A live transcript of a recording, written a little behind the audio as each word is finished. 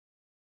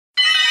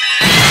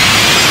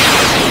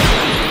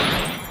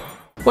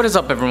What is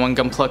up everyone,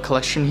 Gunpla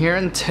Collection here,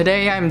 and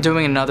today I'm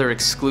doing another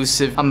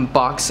exclusive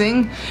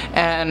unboxing.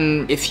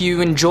 And if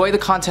you enjoy the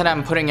content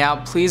I'm putting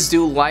out, please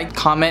do like,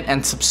 comment,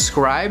 and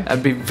subscribe.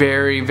 That'd be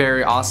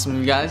very awesome,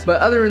 you guys.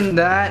 But other than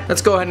that,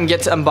 let's go ahead and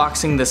get to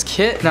unboxing this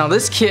kit. Now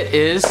this kit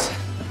is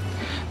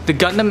the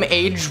Gundam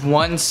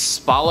Age-1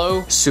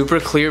 Spallow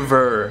Superclear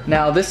Ver.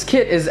 Now this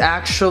kit is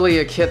actually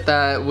a kit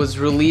that was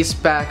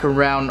released back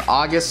around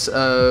August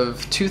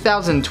of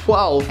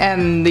 2012,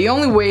 and the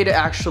only way to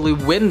actually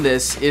win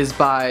this is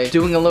by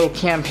doing a little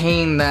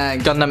campaign that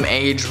Gundam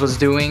AGE was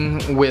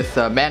doing with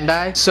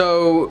Bandai.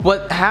 So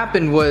what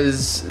happened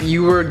was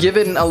you were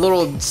given a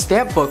little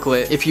stamp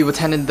booklet if you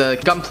attended the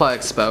Gunpla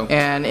Expo,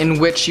 and in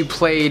which you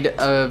played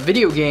a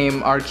video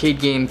game,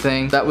 arcade game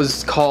thing that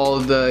was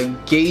called the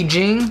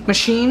GAGE-ING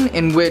Machine,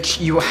 in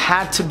which you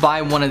had to buy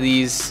one of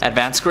these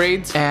advanced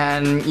grades,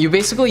 and you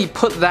basically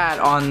put that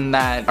on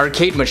that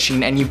arcade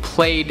machine and you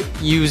played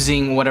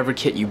using whatever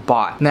kit you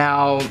bought.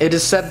 Now it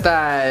is said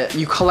that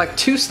you collect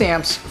 2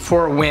 stamps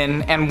for a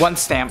win and 1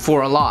 stamp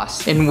for a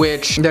loss, in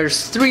which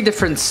there's 3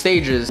 different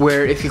stages,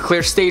 where if you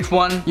clear stage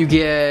 1 you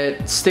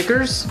get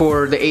stickers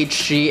for the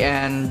HG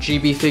and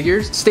GB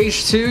figures,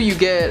 stage 2 you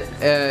get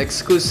an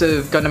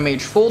exclusive Gundam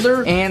AGE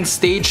folder, and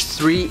stage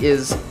 3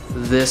 is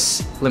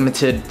this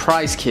limited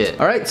prize kit.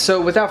 Alright, so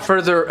without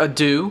further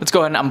ado, let's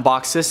go ahead and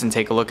unbox this and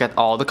take a look at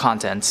all the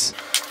contents.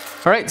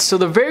 Alright, so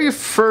the very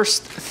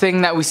first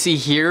thing that we see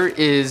here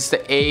is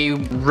the A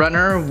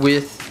runner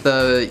with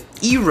the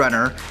E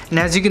runner, and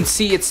as you can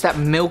see it's that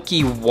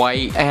milky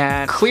white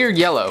and clear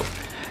yellow.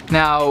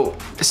 Now,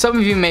 some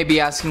of you may be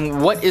asking,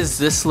 what is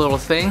this little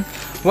thing?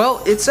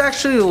 Well, it's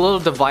actually a little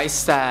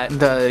device that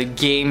the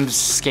game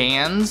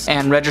scans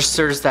and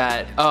registers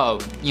that, oh,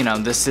 you know,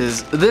 this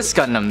is this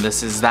Gundam,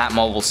 this is that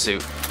mobile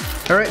suit.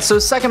 Alright, so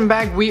second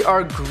bag, we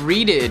are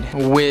greeted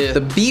with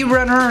the B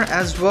runner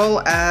as well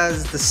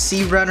as the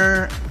C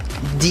runner,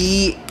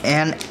 D,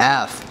 and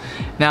F.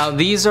 Now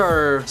these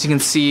are, as you can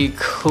see,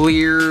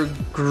 clear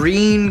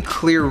green,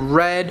 clear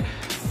red,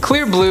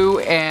 clear blue,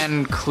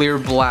 and clear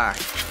black.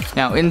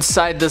 Now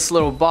inside this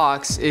little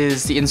box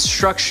is the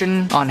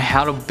instruction on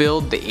how to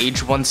build the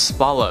Age-1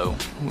 Spallow,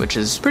 which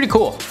is pretty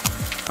cool.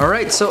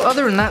 Alright, so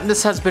other than that,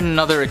 this has been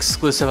another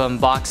exclusive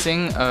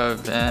unboxing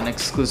of an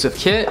exclusive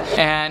kit.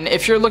 And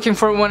if you're looking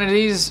for one of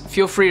these,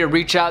 feel free to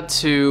reach out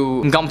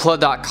to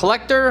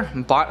gunpla.collector,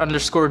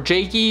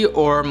 bot_jakey,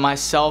 or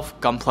myself,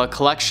 Gunpla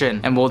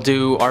Collection, and we'll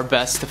do our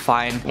best to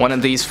find one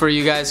of these for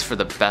you guys for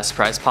the best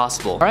price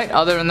possible. Alright,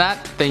 other than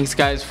that, thanks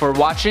guys for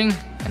watching,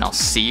 and I'll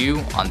see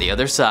you on the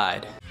other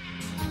side.